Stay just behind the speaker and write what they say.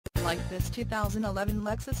like this 2011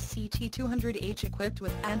 Lexus CT 200h equipped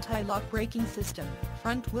with anti-lock braking system,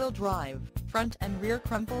 front-wheel drive, front and rear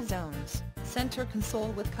crumple zones, center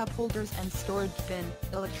console with cup holders and storage bin,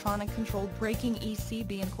 electronic controlled braking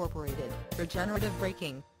ECB incorporated, regenerative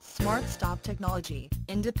braking, smart stop technology,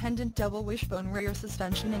 independent double wishbone rear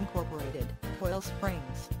suspension incorporated, coil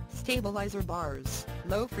springs, stabilizer bars,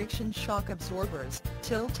 low friction shock absorbers,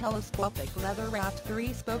 tilt telescopic leather-wrapped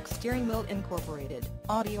 3-spoke steering wheel incorporated,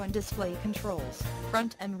 audio and display controls,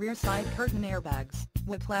 front and rear side curtain airbags,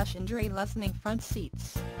 whiplash injury lessening front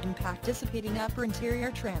seats, impact dissipating upper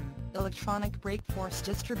interior trim, electronic brake force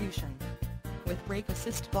distribution. With brake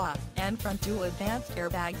assist block and front dual advanced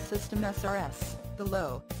airbag system SRS, the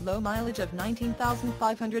low mileage of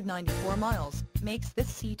 19,594 miles makes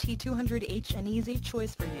this CT 200h an easy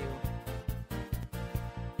choice for you.